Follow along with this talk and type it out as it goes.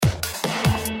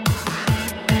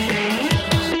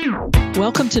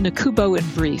Welcome to NACUBO in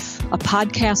Brief, a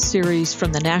podcast series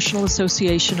from the National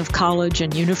Association of College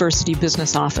and University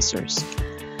Business Officers.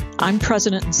 I'm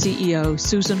President and CEO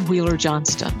Susan Wheeler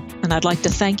Johnston, and I'd like to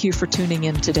thank you for tuning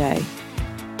in today.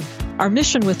 Our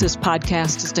mission with this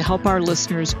podcast is to help our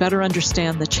listeners better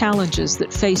understand the challenges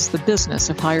that face the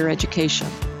business of higher education.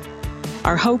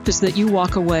 Our hope is that you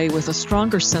walk away with a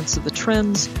stronger sense of the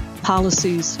trends,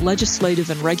 policies, legislative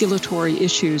and regulatory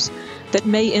issues that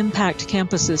may impact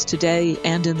campuses today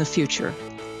and in the future.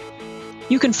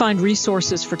 You can find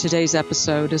resources for today's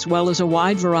episode as well as a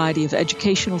wide variety of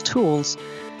educational tools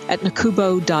at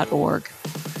nacubo.org.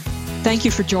 Thank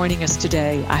you for joining us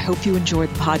today. I hope you enjoy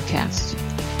the podcast.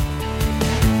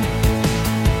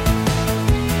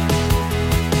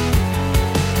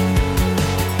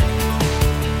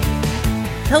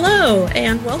 Hello,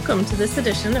 and welcome to this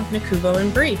edition of NACUBO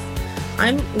in Brief.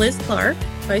 I'm Liz Clark,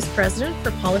 Vice President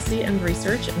for Policy and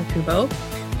Research at NACUBO,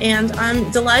 and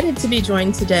I'm delighted to be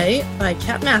joined today by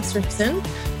Kat Masterson,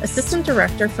 Assistant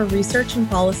Director for Research and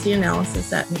Policy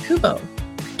Analysis at NACUBO.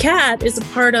 Kat is a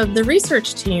part of the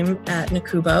research team at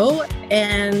NACUBO,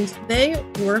 and they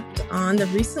worked on the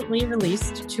recently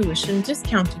released tuition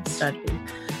discounting study.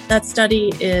 That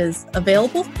study is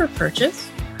available for purchase.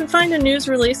 You can find a news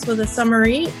release with a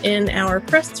summary in our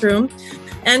press room,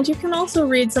 and you can also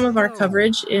read some of our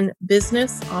coverage in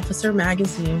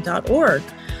businessofficermagazine.org.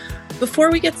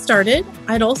 Before we get started,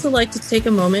 I'd also like to take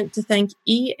a moment to thank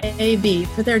EAB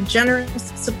for their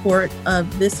generous support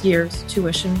of this year's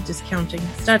tuition discounting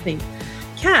study.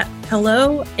 Kat,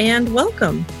 hello and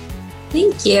welcome.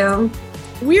 Thank you.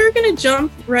 We're going to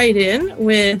jump right in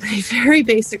with a very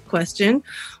basic question.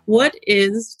 What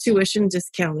is tuition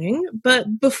discounting?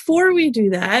 But before we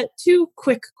do that, two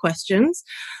quick questions.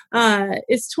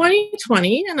 It's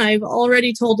 2020, and I've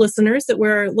already told listeners that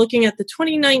we're looking at the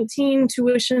 2019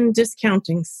 tuition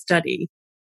discounting study.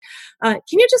 Can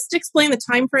you just explain the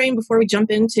time frame before we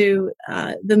jump into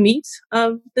the meat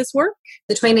of this work?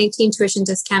 The 2019 tuition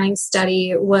discounting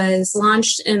study was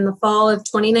launched in the fall of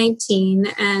 2019,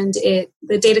 and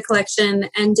the data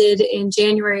collection ended in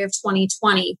January of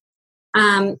 2020.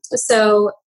 Because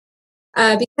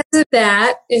of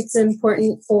that, it's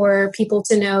important for people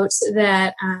to note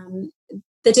that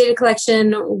the data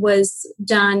collection was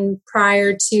done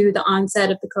prior to the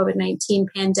onset of the COVID-19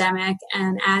 pandemic,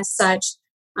 and as such,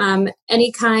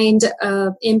 any kind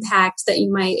of impact that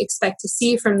you might expect to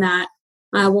see from that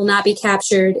will not be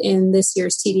captured in this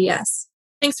year's TDS.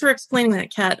 Thanks for explaining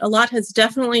that, Kat. A lot has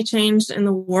definitely changed in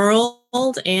the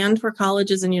world and for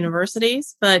colleges and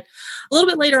universities, but a little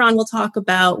bit later on, we'll talk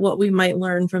about what we might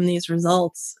learn from these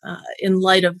results in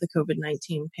light of the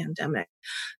COVID-19 pandemic.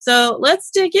 So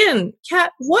let's dig in.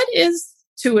 Kat, what is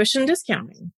tuition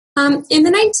discounting? In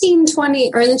the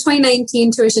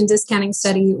 2019 tuition discounting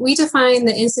study, we define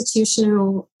the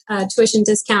institutional tuition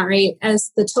discount rate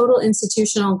as the total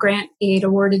institutional grant aid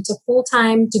awarded to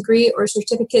full-time degree or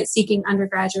certificate-seeking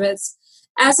undergraduates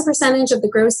as a percentage of the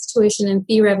gross tuition and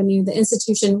fee revenue the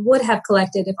institution would have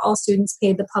collected if all students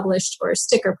paid the published or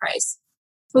sticker price.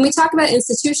 When we talk about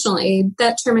institutional aid,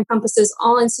 that term encompasses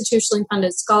all institutionally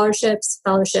funded scholarships,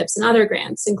 fellowships, and other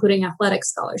grants, including athletic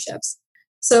scholarships.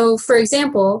 So, for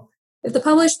example, if the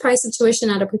published price of tuition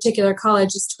at a particular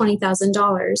college is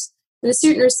 $20,000, and a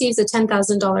student receives a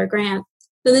 $10,000 grant,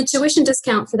 then the tuition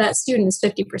discount for that student is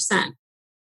 50%.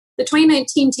 The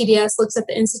 2019 TDS looks at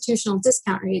the institutional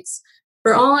discount rates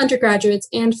for all undergraduates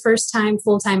and first-time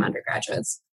full-time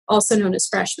undergraduates, also known as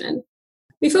freshmen.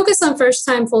 We focus on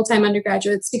first-time full-time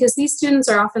undergraduates because these students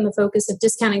are often the focus of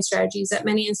discounting strategies at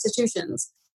many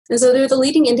institutions, and so they're the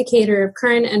leading indicator of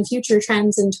current and future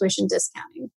trends in tuition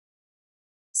discounting.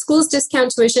 Schools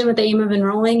discount tuition with the aim of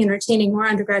enrolling and retaining more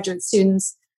undergraduate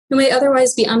students who may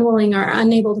otherwise be unwilling or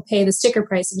unable to pay the sticker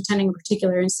price of attending a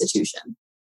particular institution.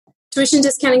 Tuition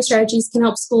discounting strategies can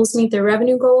help schools meet their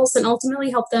revenue goals and ultimately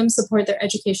help them support their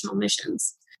educational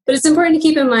missions. But it's important to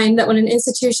keep in mind that when an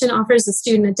institution offers a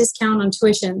student a discount on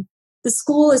tuition, the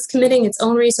school is committing its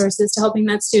own resources to helping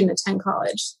that student attend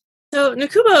college. So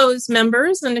NACUBO's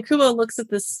members, and NACUBO looks at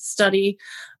this study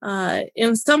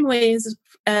in some ways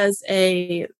as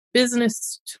a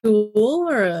business tool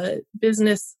or a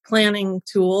business planning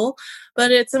tool, but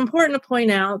it's important to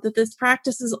point out that this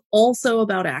practice is also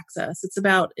about access. It's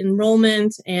about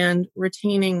enrollment and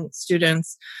retaining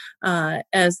students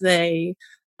as they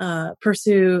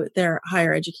pursue their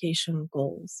higher education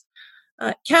goals.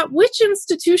 Kat, which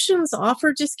institutions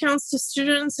offer discounts to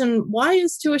students, and why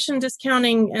is tuition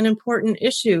discounting an important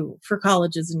issue for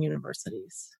colleges and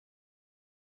universities?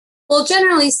 Well,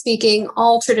 generally speaking,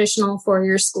 all traditional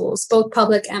four-year schools, both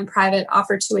public and private,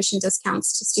 offer tuition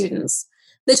discounts to students.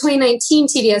 The The 2019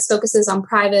 TDS focuses on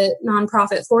private,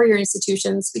 nonprofit four-year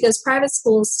institutions because private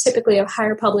schools typically have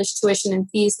higher published tuition and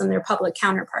fees than their public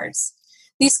counterparts.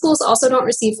 These schools also don't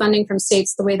receive funding from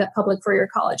states the way that public four-year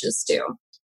colleges do.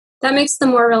 That makes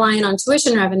them more reliant on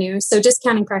tuition revenue, so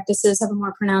discounting practices have a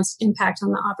more pronounced impact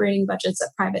on the operating budgets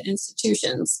of private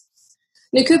institutions.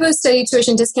 NACUBO studied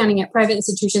tuition discounting at private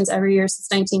institutions every year since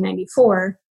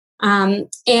 1994,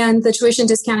 and the tuition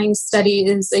discounting study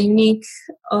is a unique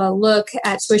look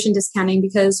at tuition discounting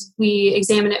because we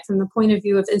examine it from the point of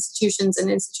view of institutions and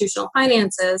institutional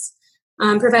finances,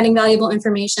 providing valuable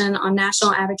information on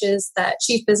national averages that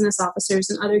chief business officers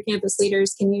and other campus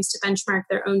leaders can use to benchmark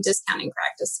their own discounting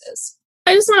practices.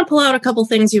 I just want to pull out a couple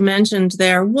things you mentioned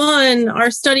there. One,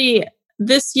 our study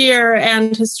this year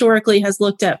and historically has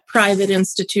looked at private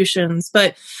institutions,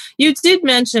 but you did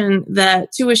mention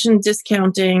that tuition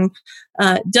discounting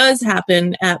does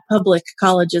happen at public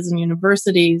colleges and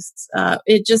universities.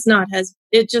 It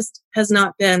just has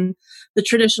not been the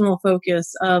traditional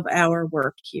focus of our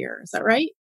work here. Is that right?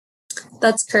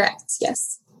 That's correct,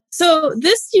 yes. So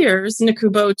this year's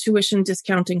NACUBO tuition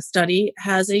discounting study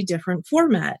has a different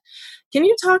format. Can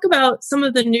you talk about some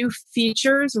of the new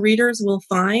features readers will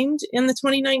find in the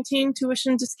 2019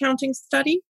 tuition discounting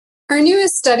study? Our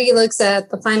newest study looks at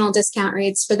the final discount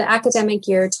rates for the academic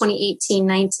year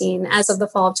 2018-19 as of the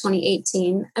fall of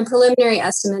 2018 and preliminary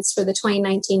estimates for the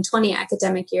 2019-20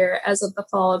 academic year as of the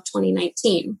fall of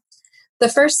 2019. The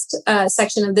first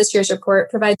section of this year's report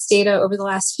provides data over the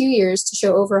last few years to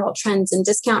show overall trends in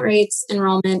discount rates,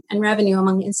 enrollment, and revenue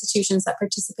among institutions that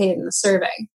participated in the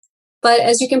survey. But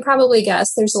as you can probably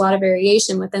guess, there's a lot of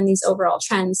variation within these overall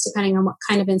trends depending on what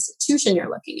kind of institution you're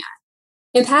looking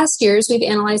at. In past years, we've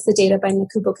analyzed the data by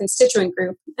NACUBO constituent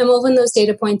group and woven those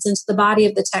data points into the body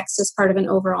of the text as part of an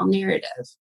overall narrative.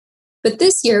 But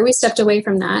this year, we stepped away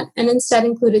from that and instead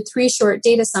included 3 short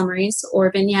data summaries,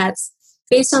 or vignettes,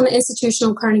 based on the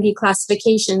institutional Carnegie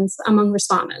classifications among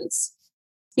respondents.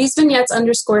 These vignettes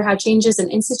underscore how changes in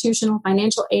institutional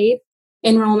financial aid,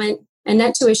 enrollment, and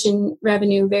net tuition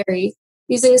revenue vary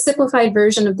using a simplified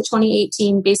version of the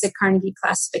 2018 Basic Carnegie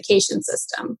Classification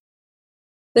System.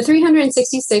 The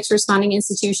 366 responding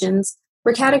institutions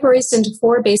were categorized into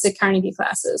 4 basic Carnegie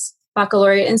classes: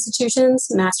 baccalaureate institutions,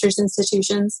 master's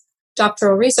institutions,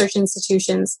 doctoral research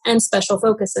institutions, and special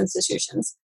focus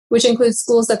institutions, which includes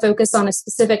schools that focus on a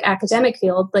specific academic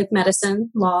field like medicine,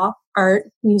 law,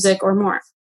 art, music, or more.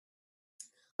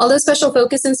 Although special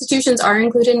focus institutions are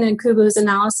included in NACUBO's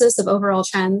analysis of overall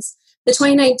trends, the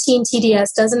 2019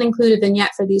 TDS doesn't include a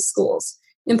vignette for these schools,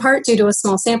 in part due to a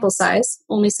small sample size,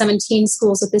 only 17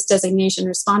 schools with this designation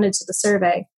responded to the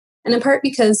survey, and in part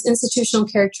because institutional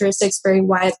characteristics vary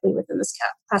widely within this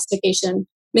classification,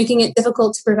 making it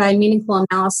difficult to provide meaningful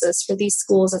analysis for these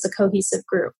schools as a cohesive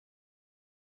group.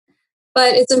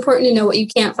 But it's important to know what you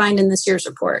can't find in this year's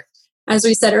report. As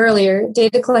we said earlier,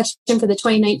 data collection for the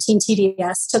 2019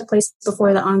 TDS took place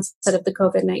before the onset of the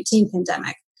COVID-19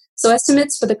 pandemic. So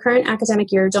estimates for the current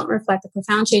academic year don't reflect the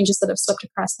profound changes that have swept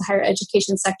across the higher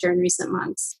education sector in recent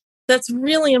months. That's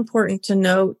really important to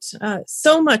note.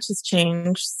 So much has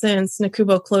changed since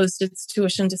NACUBO closed its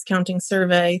tuition discounting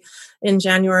survey in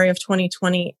January of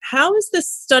 2020. How is this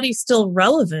study still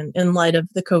relevant in light of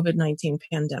the COVID-19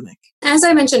 pandemic? As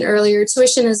I mentioned earlier,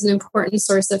 tuition is an important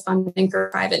source of funding for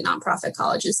private nonprofit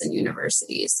colleges and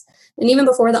universities. And even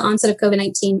before the onset of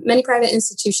COVID-19, many private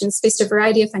institutions faced a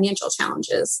variety of financial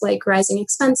challenges, like rising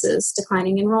expenses,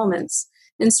 declining enrollments,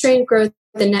 and strained growth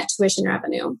in net tuition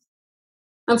revenue.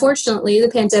 Unfortunately, the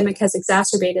pandemic has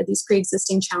exacerbated these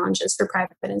pre-existing challenges for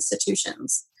private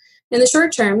institutions. In the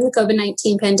short term, the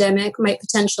COVID-19 pandemic might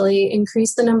potentially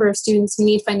increase the number of students who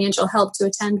need financial help to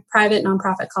attend private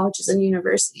nonprofit colleges and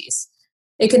universities.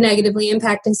 It could negatively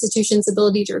impact institutions'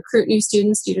 ability to recruit new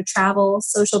students due to travel,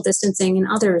 social distancing, and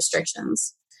other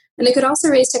restrictions. And it could also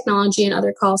raise technology and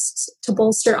other costs to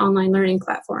bolster online learning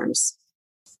platforms.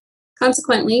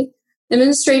 Consequently,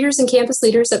 administrators and campus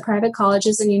leaders at private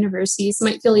colleges and universities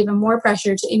might feel even more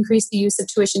pressure to increase the use of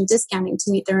tuition discounting to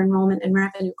meet their enrollment and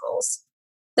revenue goals.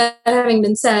 That having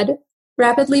been said,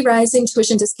 rapidly rising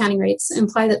tuition discounting rates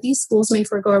imply that these schools may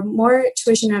forego more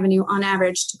tuition revenue on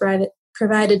average to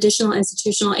provide additional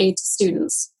institutional aid to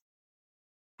students.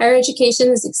 Higher education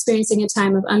is experiencing a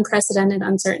time of unprecedented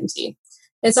uncertainty.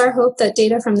 It's our hope that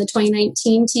data from the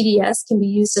 2019 TDS can be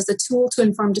used as a tool to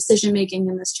inform decision-making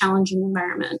in this challenging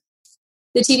environment.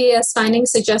 The TDS findings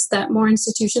suggest that more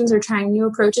institutions are trying new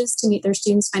approaches to meet their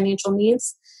students' financial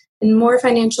needs in more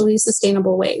financially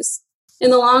sustainable ways.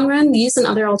 In the long run, these and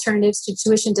other alternatives to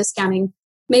tuition discounting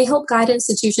may help guide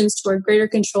institutions toward greater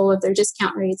control of their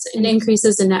discount rates and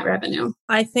increases in net revenue.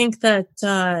 I think that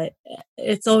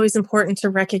it's always important to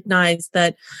recognize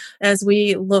that as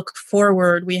we look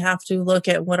forward, we have to look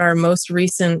at what our most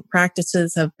recent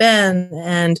practices have been.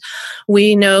 And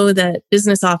we know that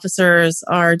business officers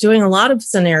are doing a lot of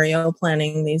scenario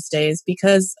planning these days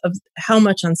because of how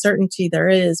much uncertainty there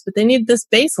is, but they need this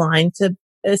baseline to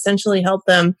essentially help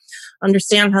them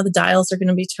understand how the dials are going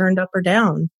to be turned up or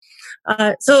down.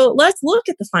 So let's look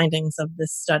at the findings of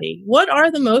this study. What are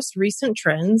the most recent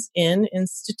trends in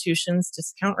institutions'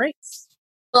 discount rates?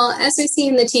 Well, as we've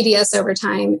seen the TDS over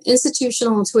time,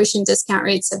 institutional tuition discount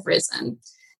rates have risen.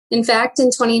 In fact, in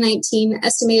 2019,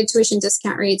 estimated tuition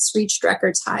discount rates reached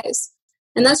record highs.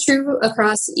 And that's true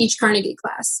across each Carnegie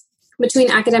class.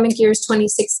 Between academic years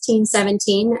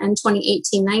 2016-17 and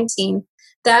 2018-19,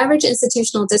 the average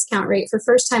institutional discount rate for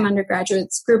first-time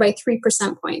undergraduates grew by 3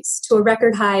 percent points to a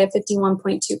record high of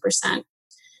 51.2%.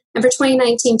 And for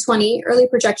 2019-20, early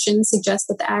projections suggest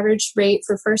that the average rate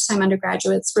for first-time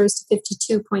undergraduates rose to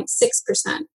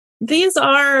 52.6%. These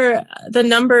are the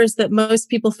numbers that most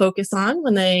people focus on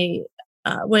when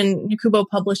NACUBO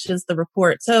publishes the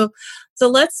report. So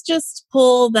let's just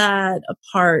pull that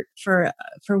apart for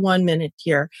 1 minute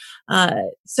here.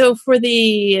 So for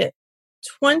the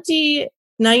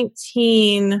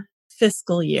 2019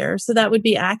 fiscal year, so that would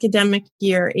be academic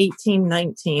year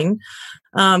 18-19,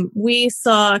 we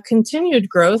saw continued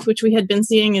growth, which we had been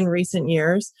seeing in recent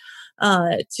years,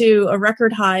 to a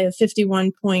record high of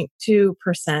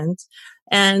 51.2%.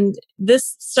 And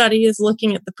this study is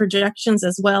looking at the projections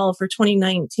as well for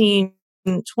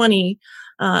 2019-20,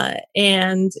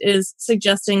 and is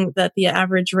suggesting that the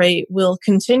average rate will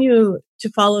continue to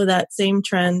follow that same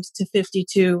trend to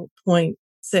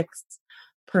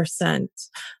 52.6%.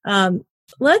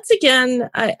 Let's again,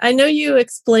 I know you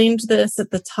explained this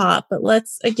at the top, but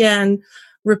let's again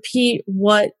repeat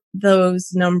what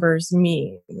those numbers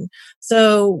mean.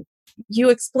 So you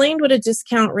explained what a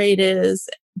discount rate is,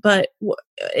 but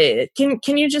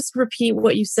can you just repeat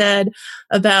what you said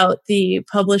about the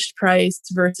published price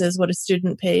versus what a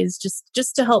student pays,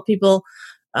 just to help people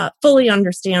fully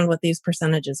understand what these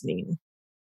percentages mean?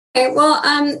 Okay, well,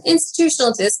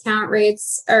 institutional discount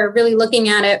rates are really looking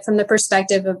at it from the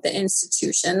perspective of the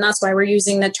institution. That's why we're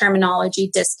using the terminology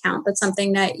discount. That's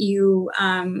something that you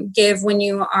give when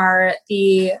you are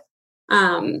the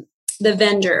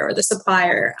vendor or the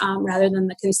supplier rather than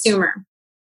the consumer.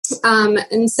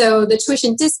 And so the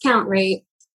tuition discount rate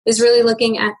is really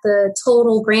looking at the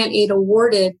total grant aid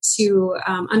awarded to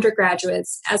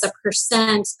undergraduates as a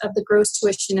percent of the gross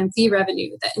tuition and fee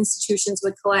revenue that institutions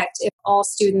would collect if all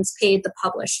students paid the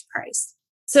published price.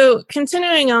 So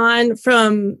continuing on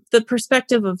from the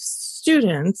perspective of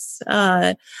students,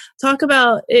 talk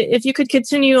about, if you could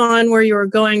continue on where you were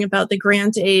going about the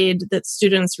grant aid that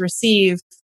students receive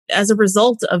as a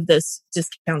result of this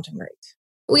discounting rate.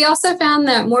 We also found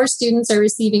that more students are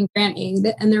receiving grant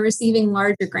aid and they're receiving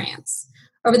larger grants.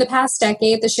 Over the past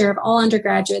decade, the share of all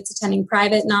undergraduates attending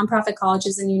private nonprofit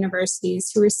colleges and universities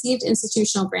who received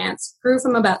institutional grants grew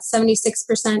from about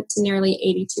 76% to nearly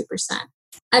 82%.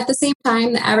 At the same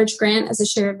time, the average grant as a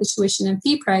share of the tuition and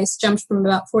fee price jumped from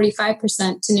about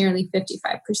 45% to nearly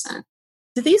 55%.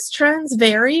 Do these trends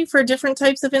vary for different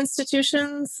types of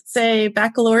institutions, say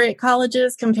baccalaureate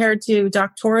colleges compared to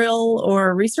doctoral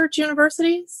or research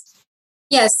universities?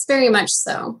 Yes, very much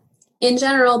so. In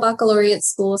general, baccalaureate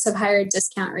schools have higher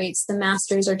discount rates than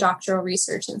master's or doctoral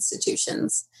research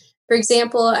institutions. For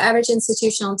example, average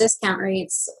institutional discount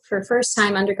rates for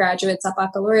first-time undergraduates at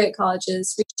baccalaureate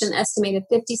colleges reached an estimated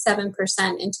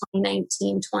 57% in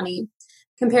 2019-20.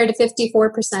 compared to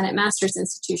 54% at master's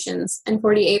institutions and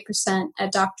 48%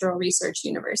 at doctoral research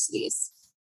universities.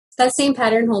 That same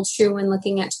pattern holds true when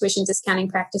looking at tuition discounting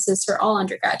practices for all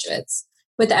undergraduates,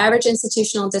 with the average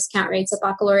institutional discount rates at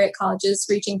baccalaureate colleges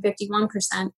reaching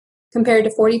 51%, compared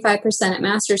to 45% at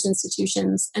master's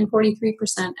institutions and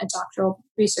 43% at doctoral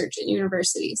research at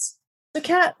universities. So,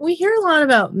 Kat, we hear a lot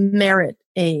about merit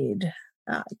aid.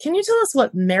 Can you tell us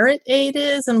what merit aid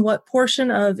is and what portion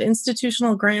of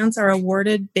institutional grants are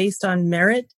awarded based on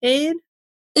merit aid?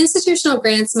 Institutional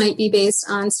grants might be based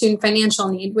on student financial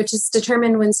need, which is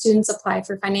determined when students apply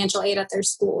for financial aid at their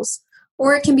schools,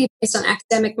 or it can be based on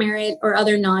academic merit or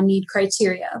other non-need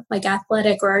criteria, like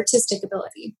athletic or artistic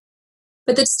ability.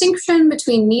 But the distinction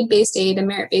between need-based aid and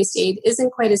merit-based aid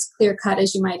isn't quite as clear-cut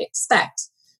as you might expect.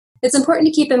 It's important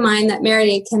to keep in mind that merit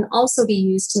aid can also be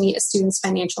used to meet a student's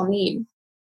financial need.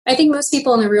 I think most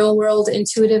people in the real world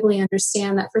intuitively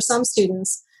understand that for some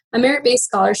students, a merit-based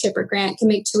scholarship or grant can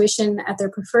make tuition at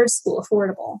their preferred school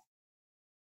affordable.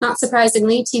 Not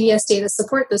surprisingly, TDS data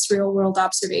support this real-world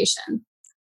observation.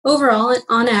 Overall,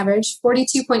 on average,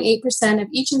 42.8% of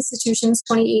each institution's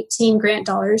 2018 grant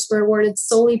dollars were awarded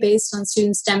solely based on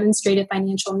students' demonstrated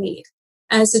financial need,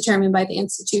 as determined by the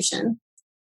institution.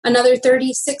 Another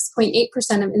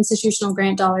 36.8% of institutional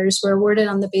grant dollars were awarded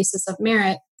on the basis of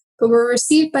merit, but were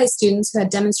received by students who had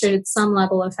demonstrated some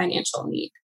level of financial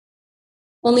need.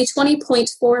 Only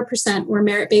 20.4% were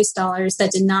merit-based dollars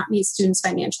that did not meet students'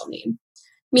 financial need,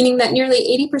 meaning that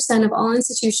nearly 80% of all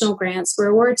institutional grants were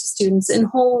awarded to students in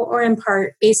whole or in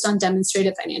part based on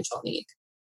demonstrated financial need.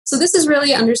 So this is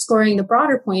really underscoring the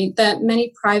broader point that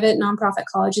many private nonprofit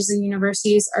colleges and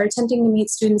universities are attempting to meet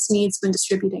students' needs when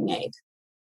distributing aid.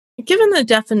 Given the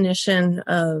definition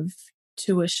of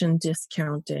tuition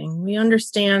discounting, we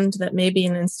understand that maybe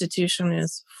an institution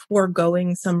is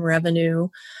foregoing some revenue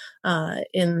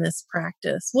in this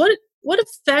practice. What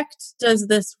effect does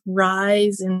this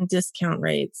rise in discount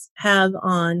rates have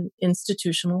on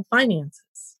institutional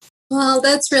finances? Well,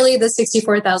 that's really the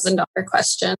 $64,000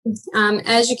 question.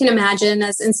 As you can imagine,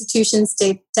 as institutions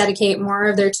dedicate more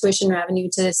of their tuition revenue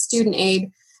to student aid,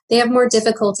 they have more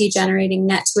difficulty generating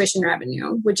net tuition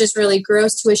revenue, which is really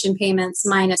gross tuition payments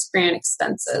minus grant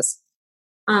expenses.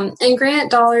 And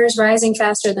grant dollars rising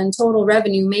faster than total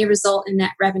revenue may result in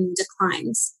net revenue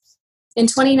declines. In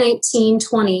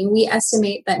 2019-20, we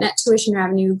estimate that net tuition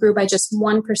revenue grew by just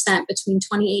 1% between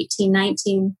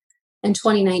 2018-19 and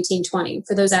 2019-20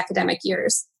 for those academic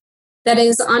years. That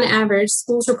is, on average,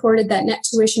 schools reported that net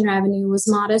tuition revenue was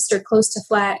modest or close to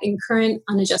flat in current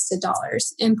unadjusted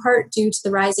dollars, in part due to the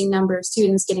rising number of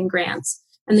students getting grants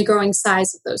and the growing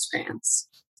size of those grants.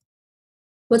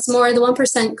 What's more, the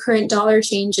 1% current dollar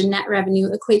change in net revenue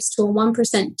equates to a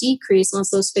 1% decrease once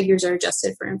those figures are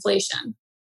adjusted for inflation.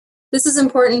 This is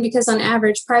important because on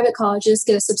average, private colleges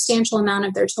get a substantial amount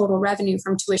of their total revenue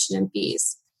from tuition and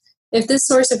fees. If this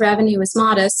source of revenue is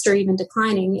modest or even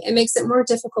declining, it makes it more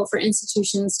difficult for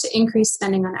institutions to increase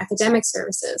spending on academic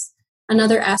services and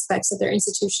other aspects of their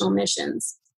institutional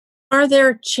missions. Are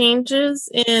there changes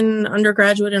in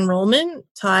undergraduate enrollment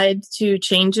tied to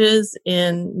changes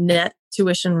in net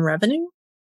tuition revenue?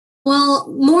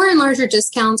 Well, more and larger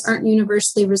discounts aren't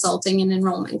universally resulting in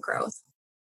enrollment growth.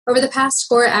 Over the past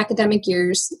 4 academic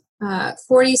years,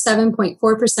 47.4%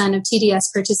 of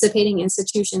TDS participating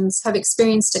institutions have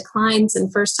experienced declines in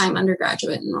first-time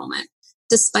undergraduate enrollment,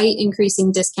 despite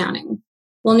increasing discounting,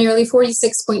 while nearly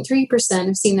 46.3%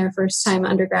 have seen their first-time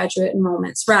undergraduate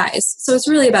enrollments rise. So it's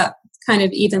really about kind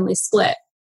of evenly split.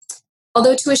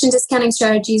 Although tuition discounting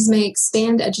strategies may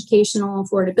expand educational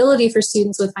affordability for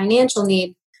students with financial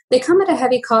need, they come at a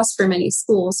heavy cost for many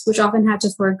schools, which often have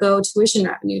to forego tuition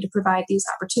revenue to provide these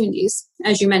opportunities,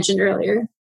 as you mentioned earlier.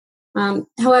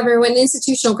 However, when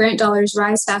institutional grant dollars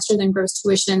rise faster than gross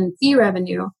tuition and fee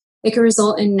revenue, it can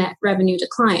result in net revenue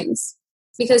declines.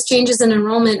 Because changes in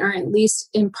enrollment are at least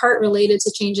in part related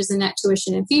to changes in net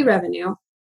tuition and fee revenue,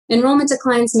 enrollment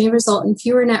declines may result in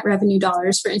fewer net revenue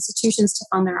dollars for institutions to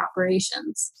fund their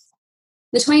operations.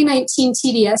 The 2019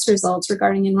 TDS results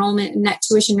regarding enrollment and net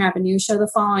tuition revenue show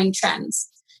the following trends.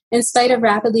 In spite of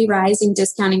rapidly rising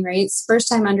discounting rates,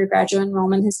 first-time undergraduate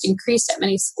enrollment has increased at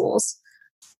many schools.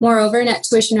 Moreover, net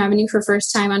tuition revenue for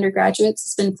first-time undergraduates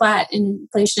has been flat in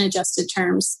inflation-adjusted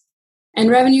terms. And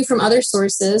revenue from other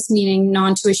sources, meaning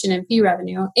non-tuition and fee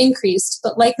revenue, increased,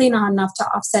 but likely not enough to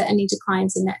offset any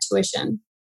declines in net tuition.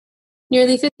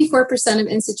 Nearly 54% of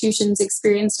institutions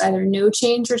experienced either no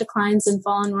change or declines in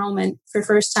fall enrollment for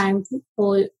first-year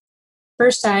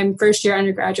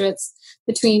undergraduates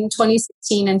between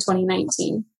 2016 and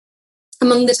 2019.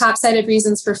 Among the top-cited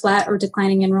reasons for flat or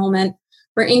declining enrollment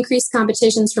were increased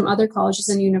competitions from other colleges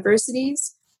and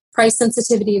universities, price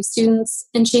sensitivity of students,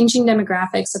 and changing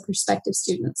demographics of prospective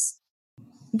students.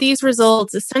 These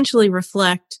results essentially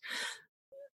reflect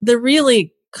the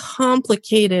really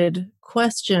complicated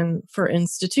question for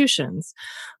institutions.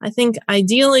 I think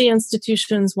ideally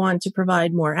institutions want to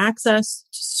provide more access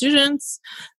to students.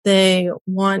 They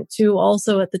want to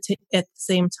also at the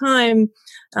same time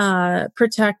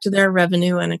protect their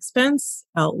revenue and expense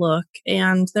outlook.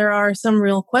 And there are some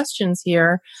real questions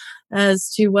here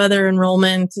as to whether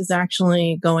enrollment is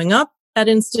actually going up at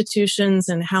institutions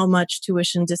and how much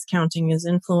tuition discounting is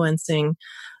influencing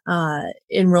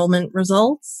enrollment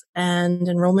results and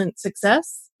enrollment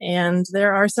success. And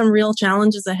there are some real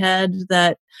challenges ahead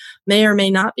that may or may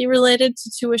not be related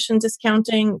to tuition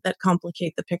discounting that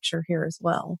complicate the picture here as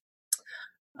well.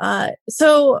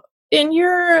 So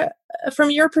from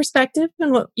your perspective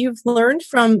and what you've learned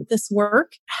from this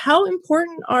work, how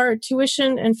important are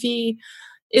tuition and fee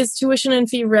is tuition and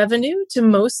fee revenue to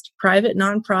most private,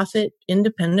 nonprofit,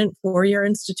 independent four-year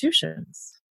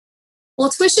institutions? Well,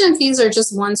 tuition and fees are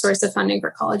just one source of funding for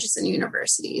colleges and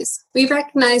universities. We've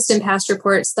recognized in past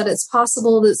reports that it's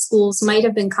possible that schools might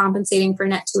have been compensating for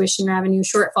net tuition revenue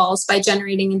shortfalls by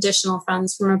generating additional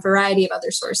funds from a variety of other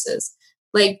sources,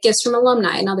 like gifts from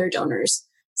alumni and other donors.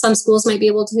 Some schools might be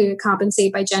able to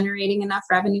compensate by generating enough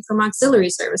revenue from auxiliary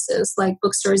services, like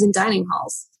bookstores and dining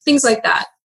halls, things like that.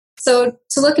 So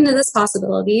to look into this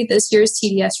possibility, this year's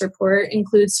TDS report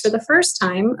includes for the first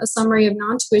time a summary of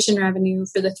non-tuition revenue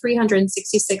for the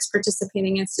 366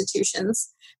 participating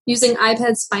institutions using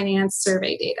IPEDS Finance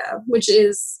survey data, which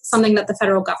is something that the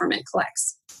federal government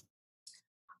collects.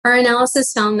 Our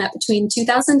analysis found that between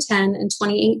 2010 and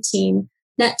 2018,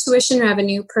 net tuition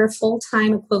revenue per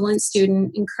full-time equivalent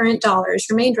student in current dollars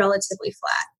remained relatively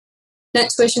flat. Net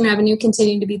tuition revenue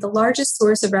continued to be the largest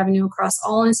source of revenue across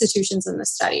all institutions in the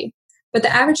study, but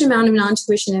the average amount of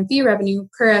non-tuition and fee revenue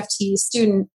per FTE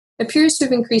student appears to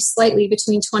have increased slightly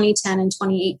between 2010 and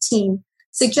 2018,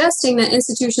 suggesting that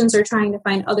institutions are trying to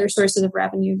find other sources of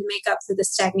revenue to make up for the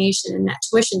stagnation in net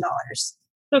tuition dollars.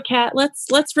 So, Kat,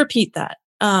 let's repeat that.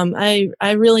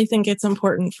 I really think it's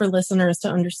important for listeners to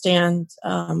understand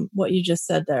what you just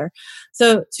said there.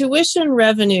 So tuition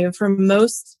revenue for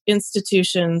most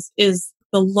institutions is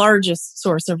the largest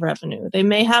source of revenue. They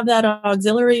may have that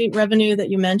auxiliary revenue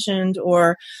that you mentioned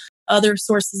or other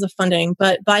sources of funding,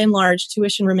 but by and large,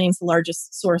 tuition remains the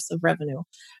largest source of revenue.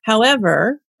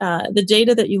 However, the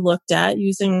data that you looked at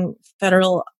using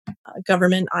federal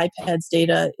government IPEDS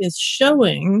data is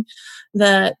showing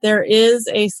that there is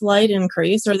a slight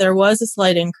increase, or there was a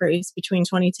slight increase between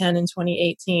 2010 and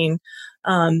 2018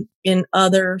 in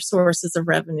other sources of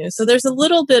revenue. So there's a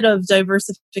little bit of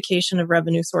diversification of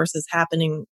revenue sources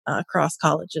happening across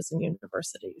colleges and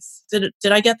universities. Did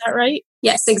I get that right?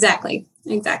 Yes, exactly.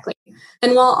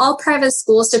 And while all private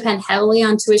schools depend heavily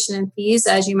on tuition and fees,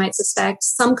 as you might suspect,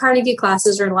 some Carnegie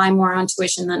classes rely more on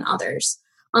tuition than others.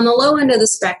 On the low end of the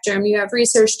spectrum, you have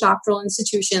research doctoral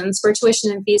institutions where tuition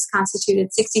and fees constituted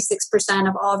 66%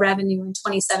 of all revenue in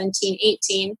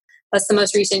 2017-18. That's the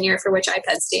most recent year for which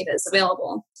IPEDS data is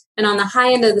available. And on the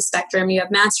high end of the spectrum, you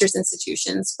have master's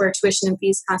institutions where tuition and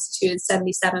fees constituted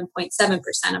 77.7%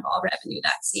 of all revenue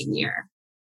that same year.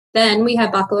 Then we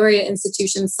have baccalaureate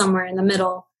institutions somewhere in the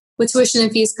middle, with tuition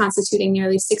and fees constituting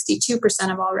nearly 62%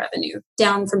 of all revenue,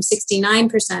 down from 69%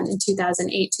 in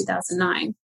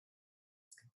 2008-2009.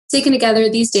 Taken together,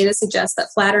 these data suggest that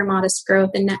flat or modest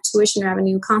growth in net tuition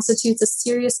revenue constitutes a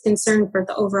serious concern for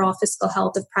the overall fiscal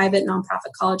health of private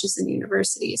nonprofit colleges and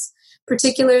universities,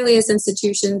 particularly as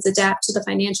institutions adapt to the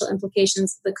financial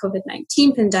implications of the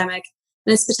COVID-19 pandemic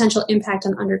and its potential impact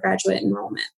on undergraduate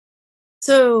enrollment.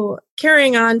 So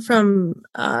carrying on from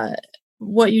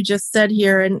what you just said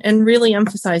here and really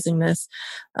emphasizing this,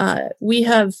 we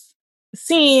have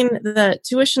seen that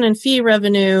tuition and fee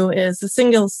revenue is the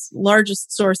single largest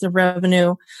source of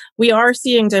revenue. We are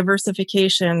seeing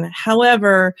diversification.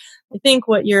 However, I think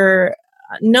what your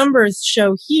numbers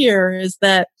show here is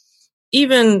that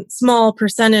even small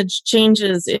percentage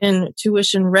changes in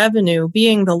tuition revenue,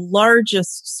 being the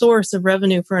largest source of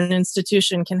revenue for an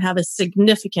institution, can have a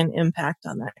significant impact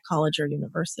on that college or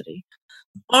university.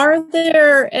 Are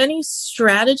there any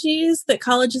strategies that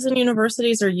colleges and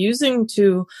universities are using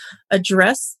to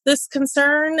address this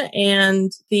concern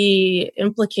and the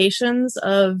implications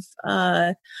of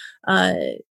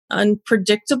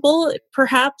unpredictable,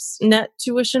 perhaps, net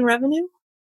tuition revenue?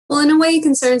 Well, in a way,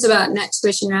 concerns about net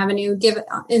tuition revenue give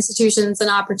institutions an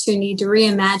opportunity to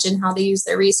reimagine how they use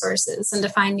their resources and to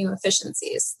find new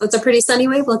efficiencies. That's a pretty sunny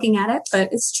way of looking at it,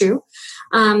 but it's true.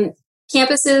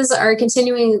 Campuses are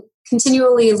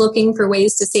continually looking for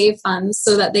ways to save funds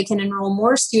so that they can enroll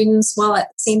more students while at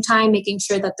the same time making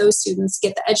sure that those students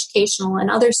get the educational and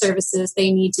other services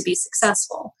they need to be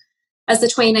successful. As the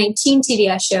 2019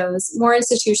 TDS shows, more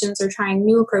institutions are trying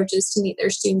new approaches to meet their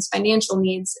students' financial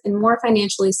needs in more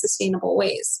financially sustainable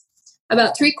ways.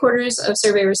 About 3/4 of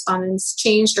survey respondents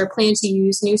changed or plan to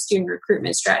use new student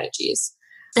recruitment strategies.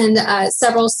 And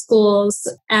several schools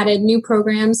added new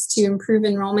programs to improve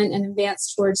enrollment and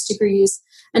advance towards degrees.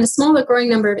 And a small but growing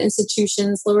number of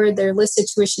institutions lowered their listed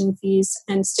tuition fees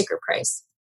and sticker price.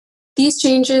 These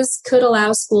changes could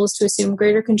allow schools to assume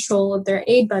greater control of their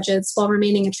aid budgets while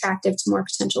remaining attractive to more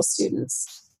potential students.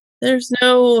 There's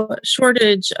no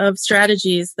shortage of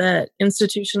strategies that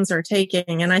institutions are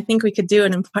taking. And I think we could do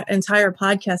an entire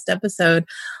podcast episode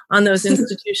on those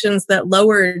institutions that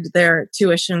lowered their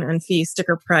tuition and fee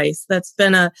sticker price. That's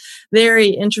been a very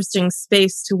interesting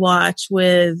space to watch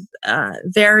with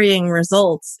varying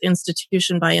results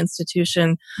institution by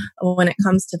institution when it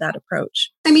comes to that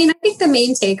approach. I mean, I think the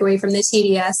main takeaway from the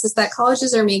TDS is that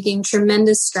colleges are making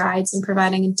tremendous strides in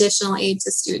providing additional aid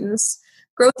to students.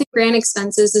 Growth in grant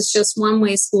expenses is just one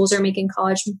way schools are making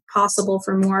college possible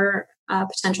for more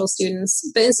potential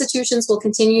students, but institutions will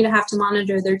continue to have to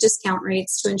monitor their discount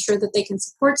rates to ensure that they can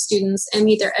support students and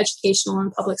meet their educational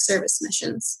and public service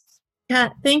missions.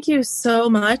 Kat, thank you so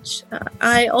much.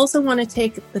 I also want to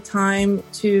take the time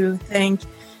to thank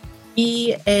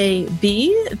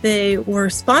EAB. They were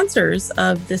sponsors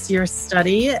of this year's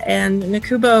study, and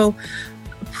NACUBO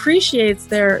appreciates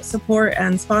their support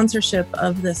and sponsorship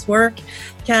of this work.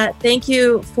 Kat, thank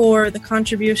you for the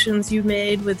contributions you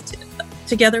made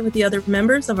together with the other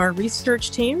members of our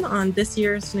research team on this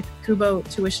year's NACUBO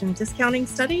tuition discounting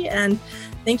study. And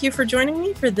thank you for joining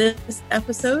me for this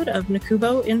episode of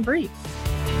NACUBO in Brief.